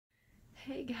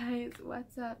Hey guys,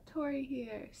 what's up? Tori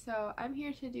here. So I'm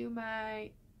here to do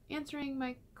answering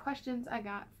my questions I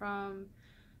got from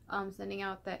sending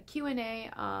out that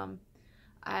Q&A.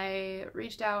 I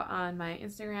reached out on my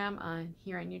Instagram, on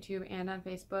here on YouTube, and on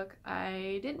Facebook.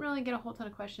 I didn't really get a whole ton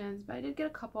of questions, but I did get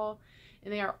a couple,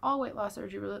 and they are all weight loss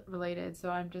surgery related. So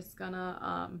I'm just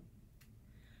gonna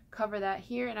cover that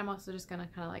here, and I'm also just gonna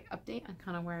kind of like update on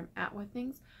kind of where I'm at with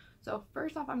things. So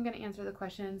first off, I'm gonna answer the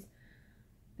questions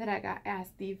that I got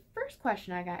asked. The first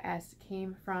question I got asked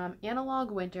came from Analog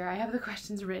Winter. I have the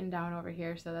questions written down over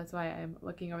here, so that's why I'm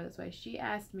looking over this way. She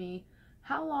asked me,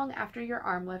 how long after your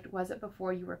arm lift was it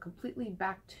before you were completely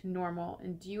back to normal,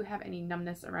 and do you have any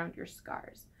numbness around your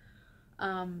scars?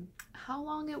 How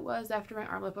long it was after my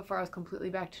arm lift before I was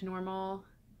completely back to normal?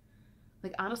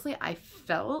 Like, honestly, I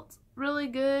felt really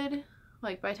good.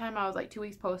 Like, by the time I was like 2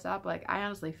 weeks post-op, like, I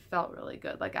honestly felt really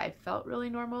good. Like, I felt really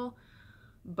normal,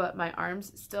 but my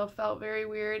arms still felt very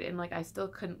weird, and like I still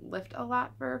couldn't lift a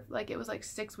lot for like, it was like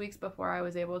 6 weeks before I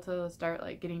was able to start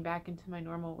like getting back into my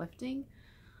normal lifting.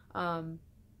 And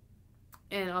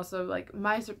also, like,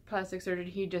 my plastic surgeon,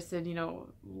 he just said, you know,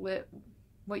 lift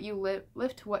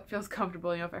to what feels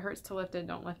comfortable. You know, if it hurts to lift it,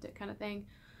 don't lift it, kind of thing.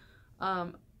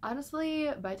 Honestly,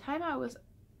 by the time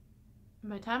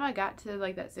I got to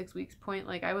like that 6 weeks point,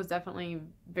 like I was definitely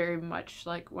very much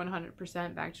like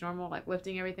 100% back to normal, like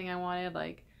lifting everything I wanted,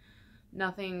 like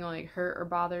nothing like hurt or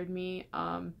bothered me.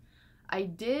 I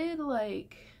did,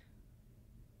 like,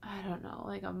 I don't know,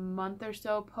 like a month or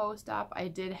so post-op, I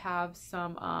did have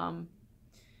some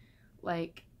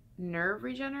like nerve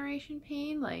regeneration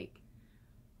pain, like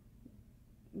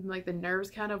the nerves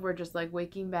kind of were just like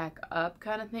waking back up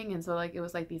kind of thing, and so like it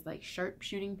was like these like sharp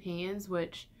shooting pains,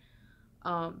 which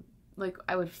like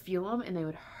I would feel them and they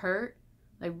would hurt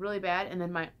like really bad, and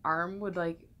then my arm would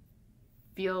like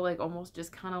feel like almost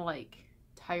just kind of like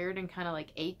tired and kind of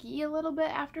like achy a little bit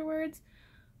afterwards.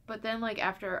 But then like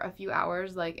after a few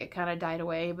hours, like it kind of died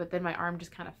away, but then my arm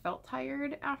just kind of felt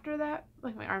tired after that.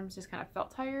 Like my arms just kind of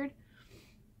felt tired.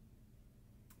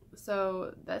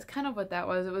 So that's kind of what that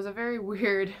was. It was a very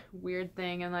weird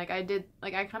thing, and like I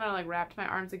kind of like wrapped my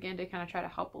arms again to kind of try to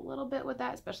help a little bit with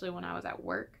that, especially when I was at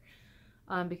work,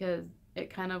 because it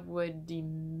kind of would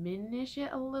diminish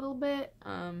it a little bit.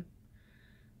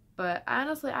 But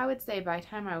honestly, I would say by the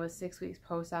time I was 6 weeks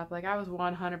post-op, like I was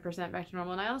 100% back to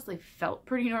normal, and I honestly felt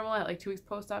pretty normal at like 2 weeks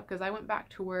post-op, because I went back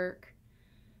to work.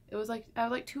 It was like, I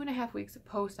was like 2.5 weeks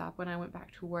post-op when I went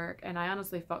back to work, and I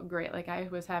honestly felt great. Like I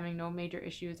was having no major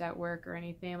issues at work or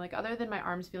anything, like other than my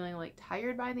arms feeling like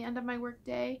tired by the end of my work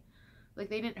day. Like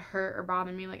they didn't hurt or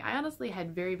bother me. Like I honestly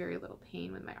had very little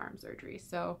pain with my arm surgery.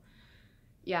 So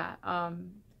yeah,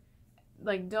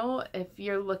 like if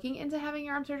you're looking into having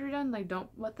your arm surgery done, like don't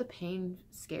let the pain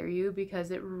scare you,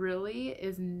 because it really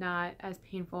is not as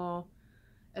painful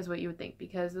as what you would think,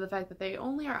 because of the fact that they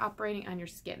only are operating on your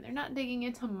skin. They're not digging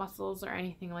into muscles or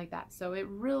anything like that. So it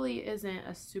really isn't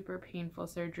a super painful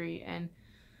surgery, and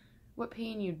what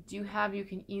pain you do have, you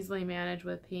can easily manage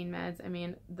with pain meds. I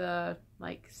mean, the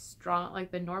like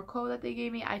the Norco that they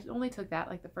gave me, I only took that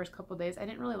like the first couple days. I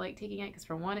didn't really like taking it because,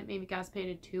 for one, it made me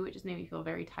constipated. Two, it just made me feel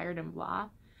very tired and blah.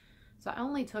 So I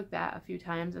only took that a few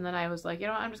times, and then I was like, you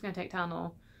know what, I'm just gonna take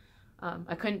Tylenol.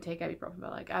 I couldn't take ibuprofen,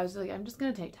 but like I was like, I'm just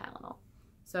gonna take Tylenol.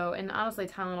 So, and honestly,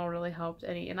 Tylenol really helped.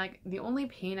 And like the only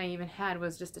pain I even had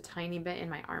was just a tiny bit in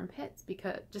my armpits,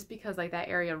 because like that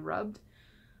area rubbed,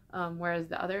 whereas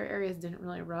the other areas didn't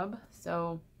really rub.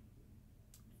 So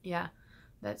yeah,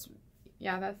 that's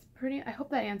pretty, I hope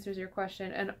that answers your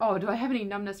question. And oh, do I have any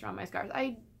numbness around my scars?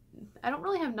 I don't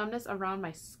really have numbness around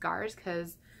my scars,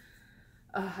 because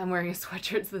I'm wearing a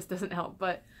sweatshirt, so this doesn't help,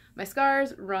 but my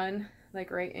scars run like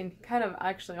right in, kind of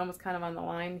actually almost kind of on the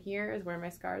line here is where my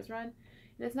scars run.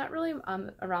 And it's not really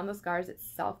around the scars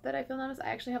itself that I feel numbness. I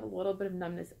actually have a little bit of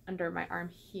numbness under my arm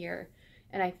here,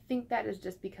 and I think that is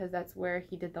just because that's where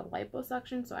he did the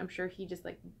liposuction, so I'm sure he just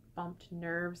like bumped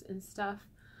nerves and stuff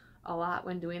a lot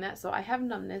when doing that. So I have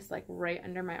numbness like right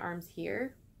under my arms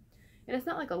here, and it's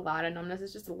not like a lot of numbness,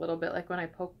 it's just a little bit. Like when I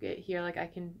poke it here, like I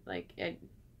can, like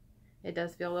it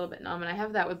does feel a little bit numb, and I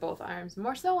have that with both arms.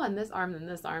 More so on this arm than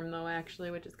this arm though,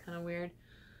 actually, which is kind of weird.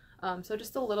 So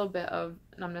just a little bit of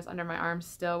numbness under my arms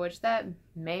still, which that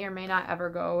may or may not ever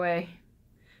go away.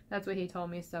 That's what he told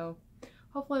me, so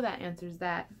hopefully that answers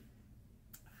that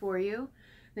for you.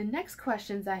 The next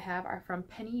questions I have are from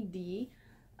Penny D.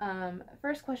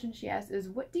 First question she asked is,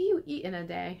 what do you eat in a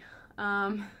day?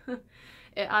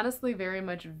 It honestly very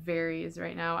much varies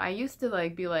right now. I used to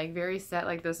like be like very set,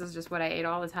 like this is just what I ate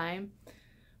all the time.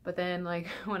 But then like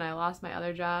when I lost my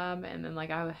other job and then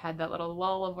like I had that little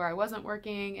lull of where I wasn't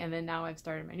working, and then now I've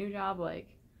started my new job,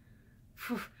 like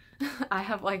phew, I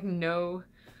have like no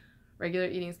regular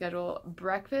eating schedule.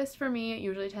 Breakfast for me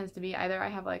usually tends to be either I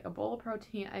have like a bowl of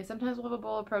protein. I sometimes will have a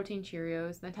bowl of protein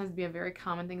Cheerios. That tends to be a very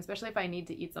common thing, especially if I need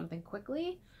to eat something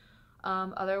quickly.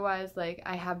 Otherwise, like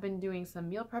I have been doing some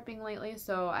meal prepping lately,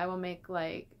 so I will make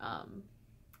like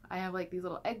I have like these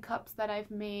little egg cups that I've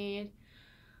made.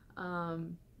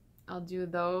 I'll do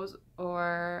those,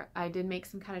 or I did make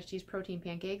some kind of cheese protein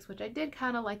pancakes, which I did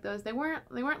kind of like those. They weren't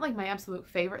like my absolute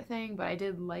favorite thing, but I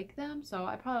did like them, so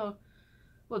I probably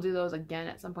will do those again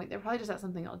at some point. They're probably just not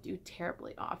something I'll do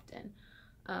terribly often.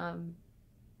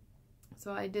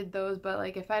 So I did those, but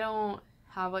like if I don't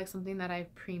have like something that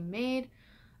I've pre-made,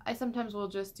 I sometimes will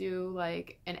just do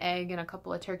like an egg and a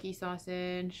couple of turkey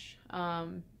sausage.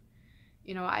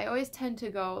 You know, I always tend to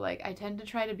go like, I tend to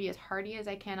try to be as hearty as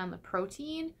I can on the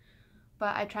protein,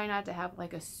 but I try not to have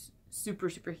like a super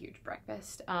huge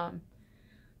breakfast.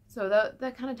 So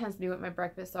that kind of tends to be what my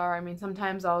breakfasts are. I mean,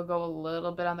 sometimes I'll go a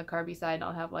little bit on the carby side.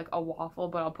 I'll have like a waffle,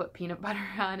 but I'll put peanut butter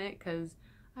on it because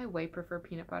I way prefer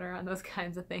peanut butter on those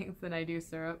kinds of things than I do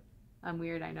syrup. I'm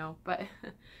weird, I know, but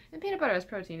and peanut butter has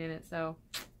protein in it, so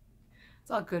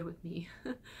it's all good with me.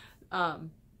 I'll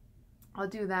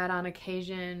do that on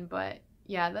occasion, but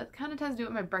yeah, that kind of tends to do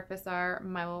what my breakfasts are.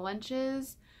 My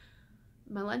lunches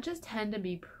tend to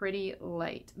be pretty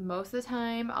light. Most of the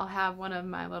time, I'll have one of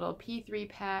my little P3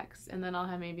 packs, and then I'll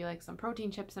have maybe like some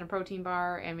protein chips and a protein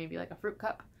bar, and maybe like a fruit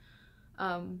cup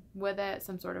with it,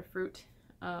 some sort of fruit.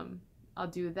 I'll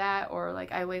do that, or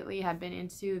like I lately have been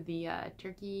into the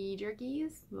turkey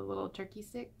jerkies, the little turkey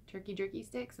jerky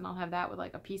sticks, and I'll have that with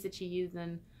like a piece of cheese,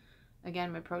 and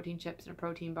again, my protein chips and a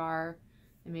protein bar,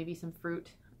 and maybe some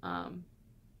fruit.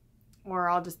 Or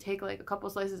I'll just take like a couple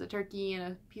slices of turkey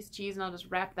and a piece of cheese, and I'll just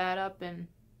wrap that up and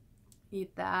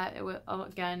eat that. It will,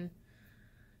 again,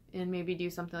 and maybe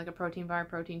do something like a protein bar,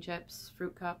 protein chips,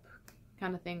 fruit cup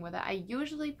kind of thing with it. I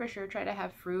usually for sure try to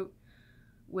have fruit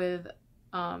with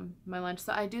my lunch.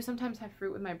 So I do sometimes have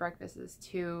fruit with my breakfasts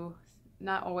too.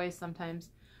 Not always, sometimes.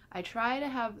 I try to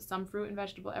have some fruit and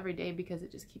vegetable every day because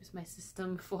it just keeps my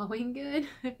system flowing good,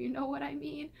 if you know what I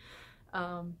mean.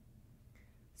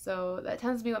 So that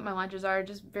tends to be what my lunches are,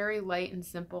 just very light and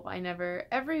simple.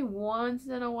 Every once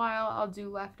in a while I'll do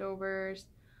leftovers.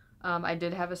 I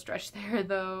did have a stretch there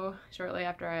though, shortly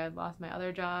after I had lost my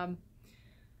other job,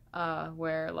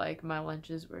 where like my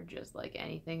lunches were just like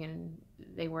anything, and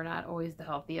they were not always the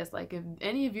healthiest. Like if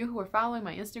any of you who were following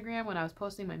my Instagram when I was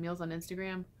posting my meals on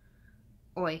Instagram,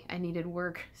 oi, I needed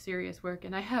work, serious work,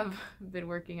 and I have been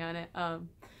working on it.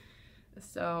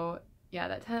 So yeah,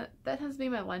 that tends to be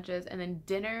my lunches, and then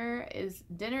dinner is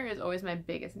always my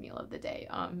biggest meal of the day,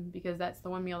 because that's the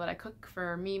one meal that I cook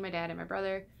for me, my dad, and my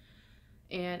brother.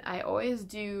 And I always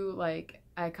do like,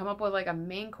 I come up with like a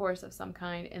main course of some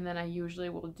kind, and then I usually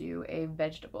will do a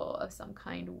vegetable of some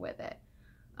kind with it.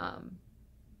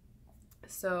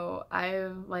 So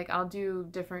I'll do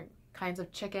different kinds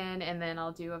of chicken, and then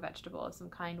I'll do a vegetable of some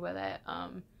kind with it.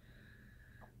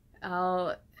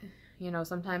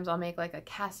 Sometimes I'll make like a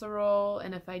casserole,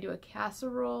 and if I do a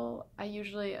casserole, I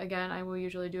will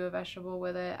usually do a vegetable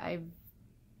with it.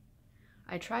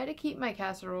 I try to keep my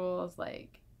casseroles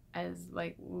as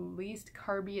least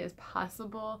carby as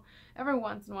possible. Every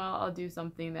once in a while I'll do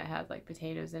something that has like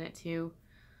potatoes in it too.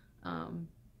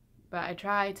 But I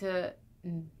try to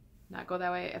not go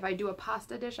that way. If I do a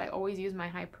pasta dish, I always use my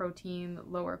high protein,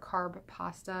 lower carb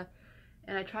pasta,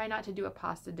 and I try not to do a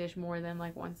pasta dish more than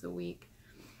like once a week.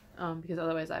 Because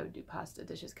otherwise I would do pasta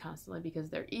dishes constantly because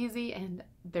they're easy and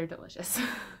they're delicious.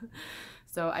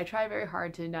 So I try very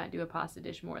hard to not do a pasta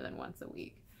dish more than once a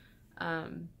week.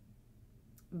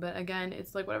 But again,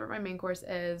 it's like whatever my main course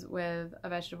is with a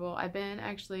vegetable. I've been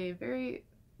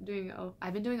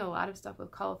doing a lot of stuff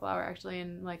with cauliflower actually,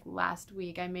 and like last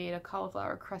week I made a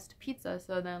cauliflower crust pizza,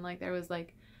 so then like there was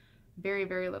like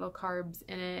very little carbs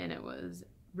in it, and it was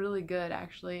really good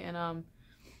actually. And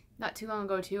not too long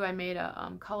ago too, I made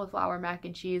a cauliflower mac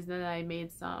and cheese, and then I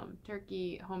made some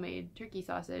homemade turkey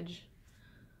sausage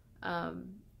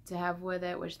to have with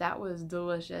it, which that was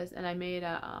delicious. And I made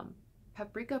a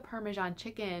paprika parmesan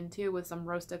chicken too with some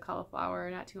roasted cauliflower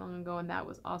not too long ago, and that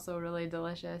was also really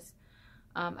delicious.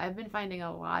 I've been finding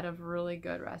a lot of really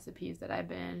good recipes that I've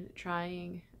been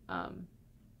trying.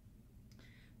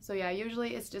 So yeah,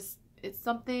 usually it's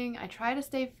something, I try to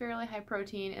stay fairly high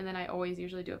protein, and then I always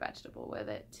usually do a vegetable with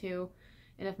it too.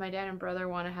 And if my dad and brother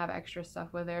want to have extra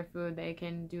stuff with their food, they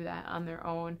can do that on their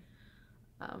own.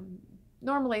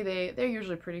 normally they're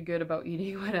usually pretty good about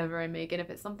eating whatever I make, and if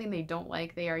it's something they don't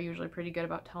like, they are usually pretty good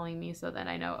about telling me, so then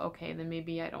I know, okay, then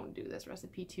maybe I don't do this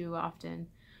recipe too often,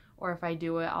 or if I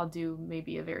do it, I'll do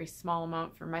maybe a very small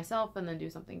amount for myself and then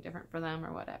do something different for them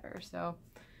or whatever. So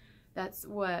that's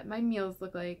what my meals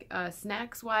look like.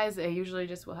 Snacks wise, I usually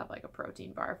just will have like a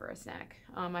protein bar for a snack.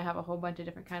 I have a whole bunch of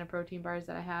different kind of protein bars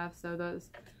that I have, so that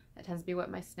tends to be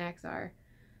what my snacks are.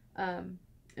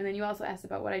 And then you also asked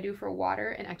about what I do for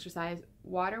water and exercise.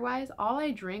 Water-wise, all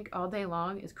I drink all day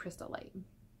long is Crystal Light.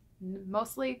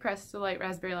 Mostly Crystal Light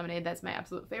raspberry lemonade. That's my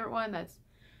absolute favorite one. That's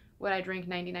what I drink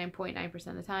 99.9%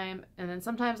 of the time. And then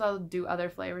sometimes I'll do other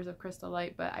flavors of Crystal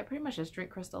Light, but I pretty much just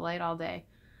drink Crystal Light all day.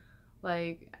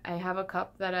 Like, I have a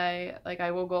cup that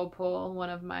I will go pull one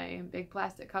of my big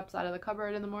plastic cups out of the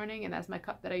cupboard in the morning, and that's my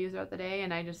cup that I use throughout the day,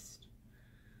 and I just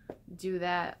do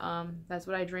that. That's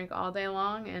what I drink all day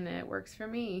long, and it works for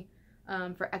me.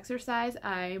 For exercise,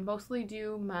 I mostly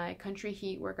do my Country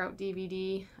Heat workout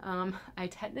DVD. I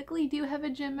technically do have a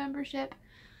gym membership.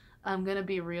 I'm gonna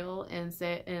be real and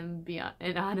say and be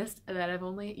honest that I've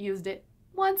only used it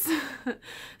once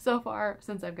so far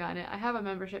since I've gotten it. I have a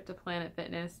membership to Planet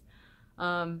Fitness,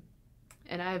 and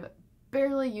I've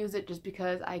barely used it just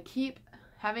because I keep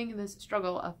having this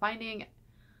struggle of finding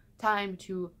time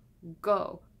to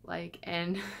go. Like,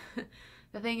 and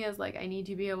the thing is, like, I need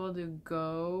to be able to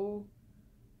go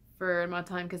for an amount of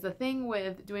time, because the thing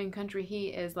with doing Country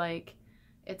Heat is, like,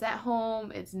 it's at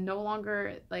home, it's no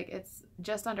longer, like, it's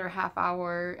just under a half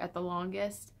hour at the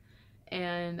longest,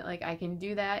 and, like, I can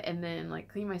do that and then, like,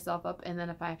 clean myself up, and then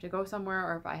if I have to go somewhere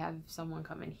or if I have someone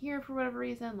come in here for whatever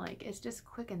reason, like, it's just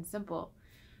quick and simple.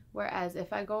 Whereas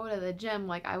if I go to the gym,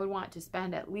 like, I would want to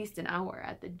spend at least an hour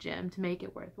at the gym to make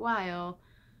it worthwhile.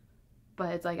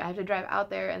 But it's like I have to drive out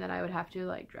there, and then I would have to,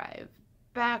 like, drive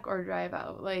back or drive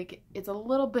out. Like, it's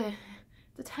a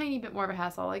tiny bit more of a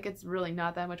hassle. Like, it's really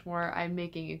not that much more. I'm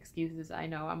making excuses, I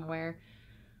know, I'm aware.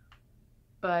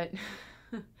 But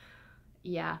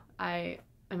yeah, I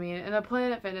mean, and the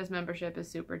Planet Fitness membership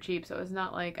is super cheap, so it's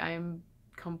not like I'm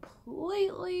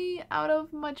completely out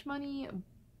of much money,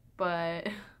 but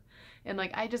and,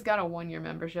 like, I just got a 1-year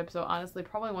membership, so honestly,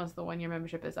 probably once the 1-year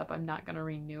membership is up, I'm not gonna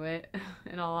renew it,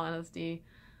 in all honesty.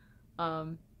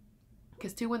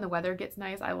 Because too, when the weather gets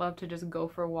nice, I love to just go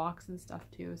for walks and stuff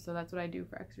too, so that's what I do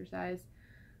for exercise.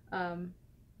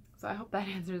 So I hope that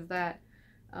answers that.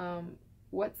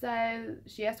 What size,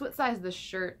 she asked what size the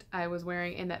shirt I was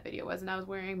wearing in that video was, and I was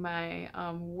wearing my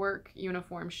work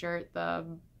uniform shirt, the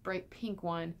bright pink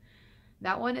one.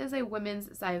 That one is a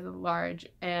women's size large,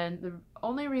 and the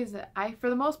only reason for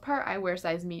the most part, I wear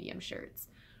size medium shirts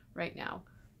right now.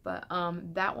 But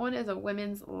that one is a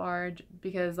women's large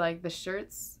because, like, the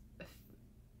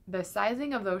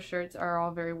sizing of those shirts are all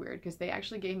very weird, because they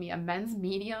actually gave me a men's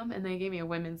medium and they gave me a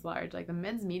women's large. Like, the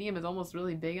men's medium is almost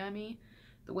really big on me.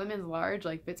 The women's large,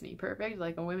 like, fits me perfect.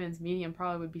 Like, a women's medium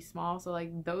probably would be small. So,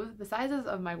 like, the sizes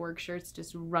of my work shirts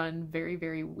just run very,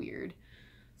 very weird.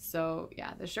 So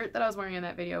yeah, the shirt that I was wearing in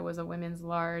that video was a women's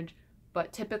large,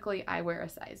 but typically I wear a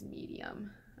size medium.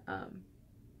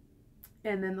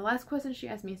 And then the last question she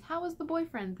asked me is, how was the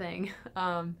boyfriend thing?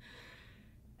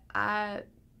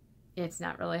 It's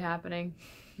not really happening.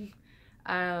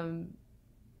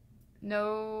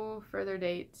 No further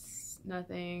dates,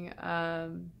 nothing.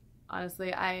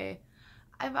 Honestly, I've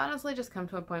honestly just come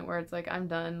to a point where it's like, I'm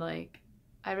done. Like,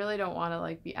 I really don't want to,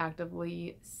 like, be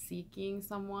actively seeking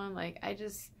someone. Like,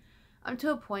 I'm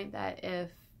to a point that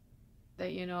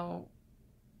you know,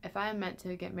 if I'm meant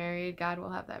to get married, God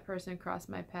will have that person cross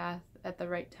my path at the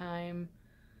right time,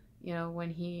 you know,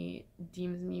 when he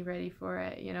deems me ready for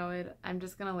it. You know, I'm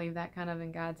just gonna leave that kind of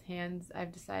in God's hands.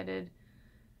 I've decided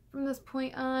from this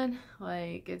point on,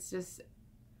 like, it's just,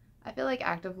 I feel like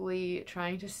actively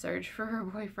trying to search for her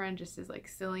boyfriend just is, like,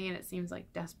 silly, and it seems,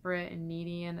 like, desperate and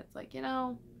needy, and it's like, you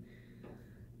know,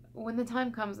 when the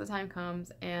time comes,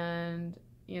 and,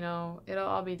 you know, it'll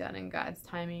all be done in God's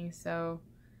timing. So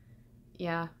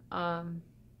yeah,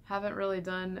 haven't really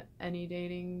done any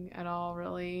dating at all,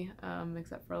 really,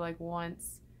 except for, like,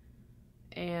 once,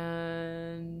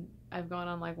 and I've gone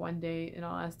on, like, 1 date, in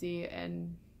all honesty,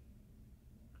 and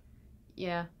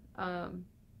yeah,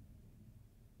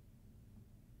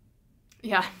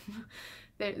 yeah,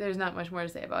 there's not much more to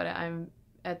say about it. I'm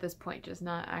at this point just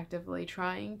not actively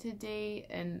trying to date,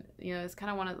 and, you know, it's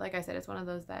kind of like I said, it's one of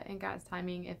those that in God's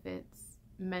timing, if it's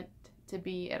meant to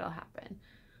be, it'll happen.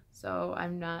 So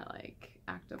I'm not, like,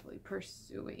 actively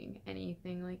pursuing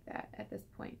anything like that at this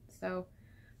point. So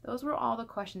those were all the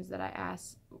questions that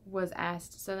was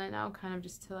asked. So then now kind of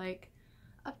just to, like,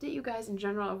 update you guys in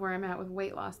general of where I'm at with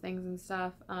weight loss things and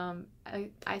stuff.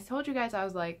 I told you guys I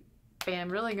was like, bam,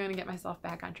 really going to get myself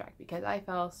back on track because I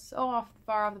fell so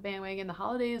far off the bandwagon. The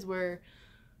holidays were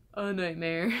a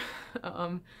nightmare,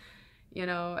 you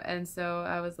know, and so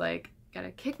I was like,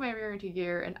 gotta kick my rear into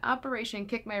gear, and Operation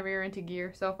Kick My Rear Into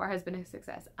Gear so far has been a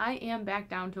success. I am back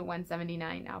down to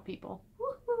 179 now, people.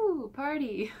 Woohoo,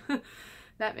 party!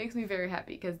 That makes me very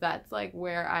happy because that's like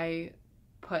where I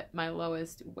put my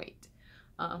lowest weight.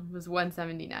 Was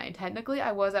 179. Technically,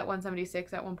 I was at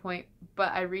 176 at one point,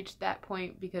 but I reached that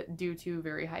point because due to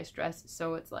very high stress.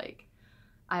 So it's like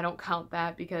I don't count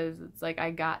that because it's like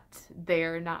I got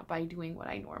there not by doing what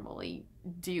I normally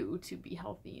do to be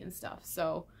healthy and stuff.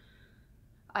 So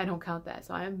I don't count that.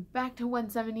 So I'm back to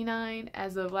 179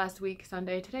 as of last week,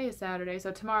 Sunday. Today is Saturday.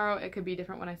 So tomorrow it could be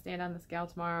different when I stand on the scale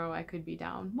tomorrow. I could be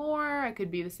down more. I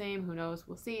could be the same. Who knows?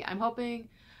 We'll see. I'm hoping.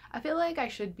 I feel like I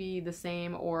should be the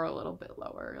same or a little bit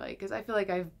lower. Like, because I feel like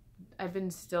I've been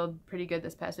still pretty good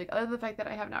this past week. Other than the fact that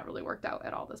I have not really worked out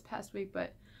at all this past week.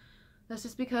 But that's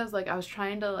just because like I was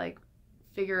trying to like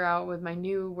figure out with my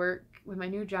new work, with my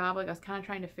new job. Like I was kind of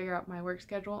trying to figure out my work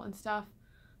schedule and stuff.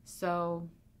 So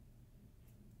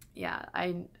yeah,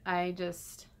 I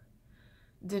just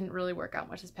didn't really work out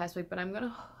much this past week, but I'm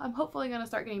hopefully gonna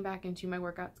start getting back into my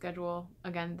workout schedule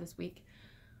again this week.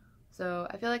 So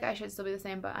I feel like I should still be the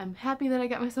same, but I'm happy that I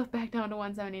got myself back down to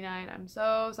 179. I'm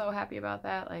so happy about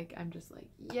that. Like I'm just like,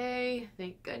 yay,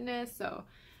 thank goodness. So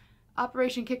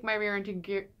Operation Kick My Rear Into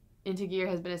Gear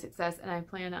has been a success, and I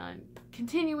plan on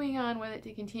continuing on with it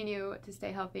to continue to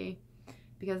stay healthy.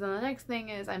 Because then the next thing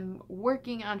is I'm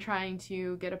working on trying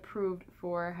to get approved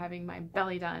for having my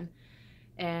belly done.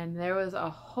 And there was a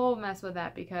whole mess with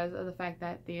that because of the fact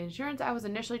that the insurance I was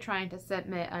initially trying to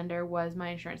submit under was my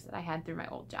insurance that I had through my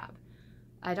old job.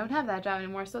 I don't have that job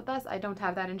anymore, so thus I don't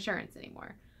have that insurance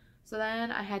anymore. So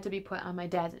then I had to be put on my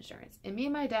dad's insurance. And me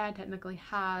and my dad technically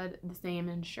had the same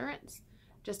insurance,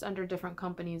 just under different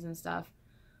companies and stuff.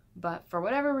 But for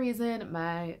whatever reason,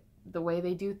 the way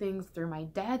they do things through my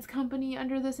dad's company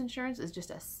under this insurance is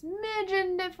just a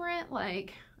smidgen different.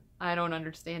 Like, I don't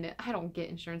understand it. I don't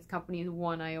get insurance companies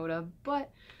one iota.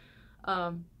 But,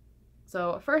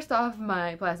 so first off,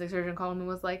 my plastic surgeon called me and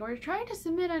was like, we're trying to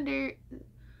submit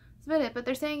it, but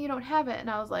they're saying you don't have it. And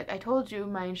I was like, I told you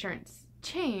my insurance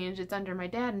changed. It's under my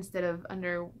dad instead of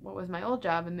under what was my old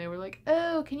job. And they were like,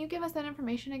 oh, can you give us that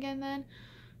information again then?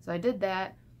 So I did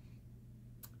that.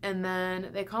 And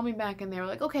then they called me back and they were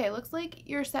like, okay, it looks like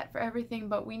you're set for everything,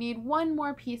 but we need one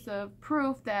more piece of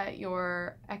proof that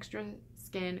your extra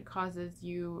skin causes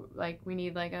you, like, we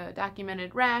need like a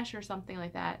documented rash or something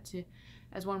like that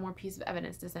as one more piece of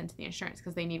evidence to send to the insurance,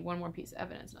 because they need one more piece of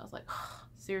evidence. And I was like, oh,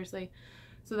 seriously?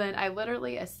 So then I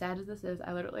literally, as sad as this is,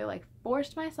 I literally like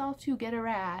forced myself to get a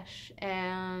rash.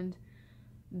 And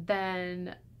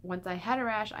then once I had a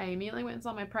rash, I immediately went and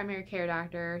saw my primary care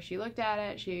doctor. She looked at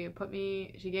it, she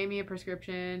gave me a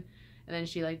prescription, and then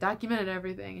she like documented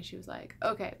everything, and she was like,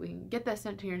 okay, we can get this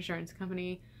sent to your insurance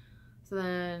company. So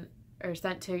then, or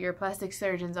sent to your plastic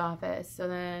surgeon's office. So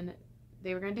then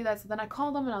they were gonna do that. So then I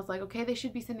called them and I was like, okay, they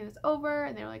should be sending this over.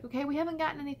 And they were like, okay, we haven't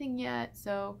gotten anything yet.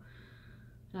 So,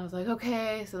 and I was like,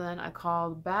 okay. So then I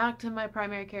called back to my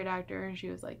primary care doctor and she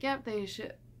was like, yep, they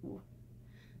should.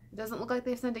 It doesn't look like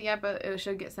they've sent it yet, but it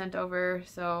should get sent over.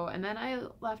 So, and then I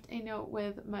left a note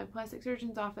with my plastic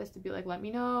surgeon's office to be like, let me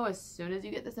know as soon as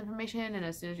you get this information and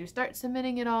as soon as you start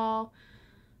submitting it all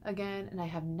again. And I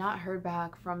have not heard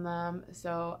back from them.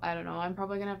 So I don't know. I'm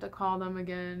probably going to have to call them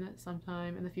again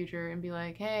sometime in the future and be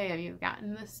like, hey, have you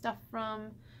gotten this stuff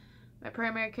from my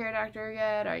primary care doctor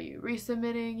yet? Are you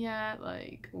resubmitting yet?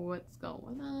 Like, what's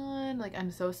going on? Like,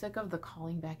 I'm so sick of the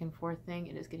calling back and forth thing.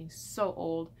 It is getting so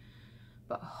old.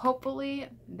 But hopefully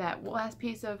that last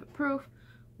piece of proof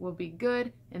will be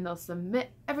good and they'll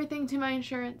submit everything to my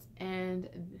insurance and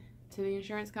to the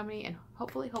insurance company, and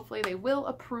hopefully they will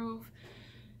approve,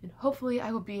 and hopefully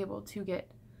I will be able to get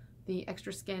the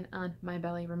extra skin on my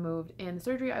belly removed. And the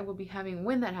surgery I will be having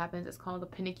when that happens is called a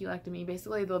paniculectomy.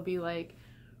 Basically they'll be like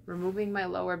removing my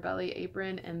lower belly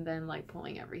apron and then like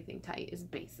pulling everything tight is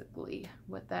basically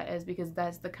what that is, because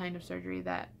that's the kind of surgery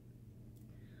that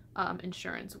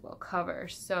insurance will cover.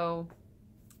 So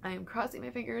I am crossing my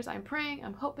fingers, I'm praying,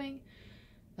 I'm hoping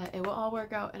that it will all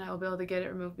work out and I will be able to get it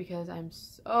removed, because I'm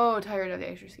so tired of the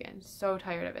extra skin, so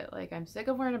tired of it. Like, I'm sick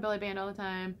of wearing a belly band all the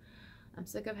time. I'm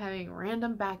sick of having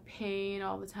random back pain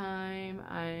all the time.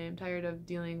 I'm tired of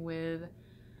dealing with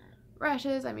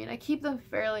rashes. I mean, I keep them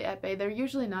fairly at bay. They're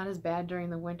usually not as bad during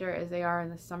the winter as they are in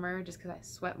the summer, just because I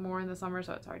sweat more in the summer,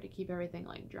 so it's hard to keep everything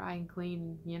like dry and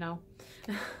clean, you know.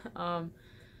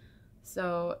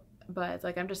 So But it's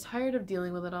like, I'm just tired of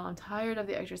dealing with it all. I'm tired of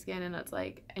the extra skin. And it's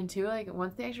like, and two, like,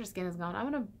 once the extra skin is gone, I'm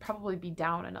gonna probably be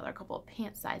down another couple of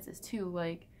pant sizes too.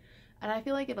 Like, and I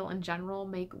feel like it'll in general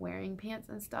make wearing pants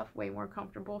and stuff way more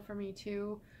comfortable for me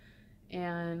too.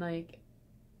 And like,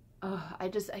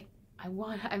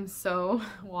 I'm so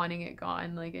wanting it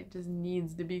gone. Like, it just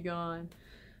needs to be gone.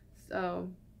 So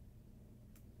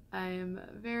I'm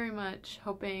very much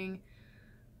hoping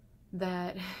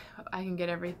that I can get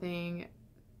everything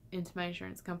into my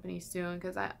insurance company soon,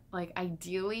 because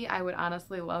ideally I would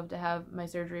honestly love to have my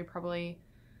surgery probably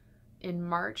in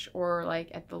March, or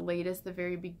like at the latest the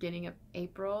very beginning of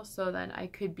April, so then I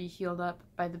could be healed up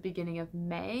by the beginning of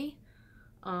May.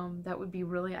 That would be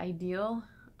really ideal,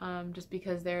 just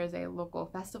because there is a local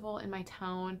festival in my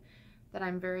town that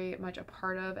I'm very much a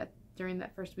part of during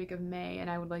that first week of May, and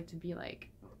I would like to be like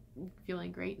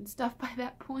feeling great and stuff by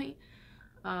that point.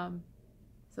 So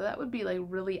that would be like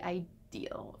really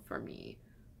ideal for me,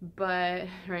 but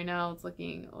right now it's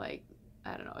looking like,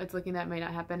 I don't know, it's looking that may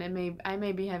not happen. I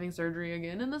may be having surgery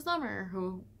again in the summer,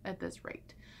 at this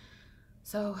rate.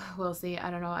 So we'll see.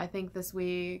 I don't know. I think this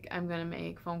week I'm gonna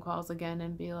make phone calls again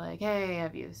and be like, hey,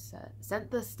 have you sent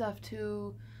this stuff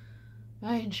to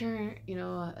my insurance? You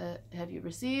know, have you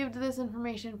received this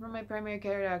information from my primary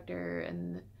care doctor?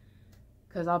 And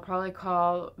because I'll probably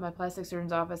call my plastic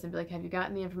surgeon's office and be like, have you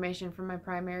gotten the information from my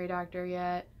primary doctor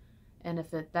yet? And if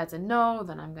that's a no,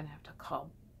 then I'm gonna have to call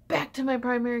back to my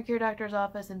primary care doctor's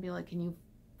office and be like, can you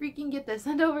freaking get this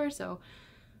sent over? So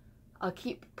I'll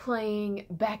keep playing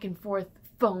back and forth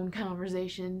phone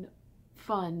conversation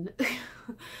fun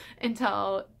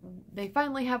until they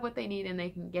finally have what they need and they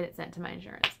can get it sent to my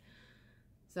insurance.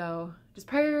 So just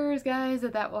prayers, guys,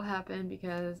 that will happen,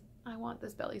 because I want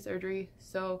this belly surgery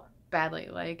so badly.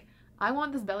 Like, I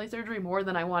want this belly surgery more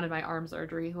than I wanted my arm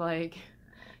surgery. Like,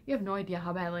 you have no idea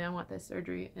how badly I want this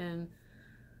surgery. And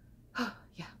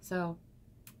yeah, so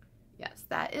yes,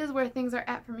 that is where things are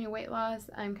at for me, weight loss.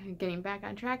 I'm kind of getting back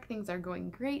on track. Things are going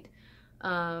great.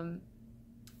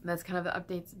 That's kind of the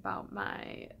updates about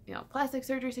my, plastic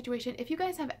surgery situation. If you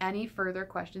guys have any further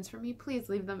questions for me, please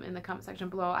leave them in the comment section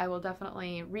below. I will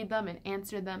definitely read them and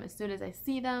answer them as soon as I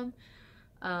see them.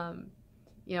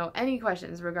 Any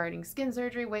questions regarding skin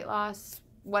surgery, weight loss,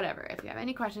 whatever. If you have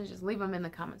any questions, just leave them in the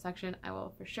comment section. I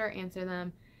will for sure answer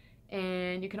them.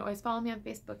 And you can always follow me on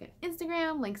Facebook and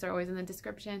Instagram. Links are always in the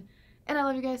description. And I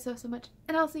love you guys so, so much.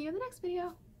 And I'll see you in the next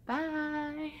video.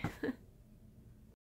 Bye!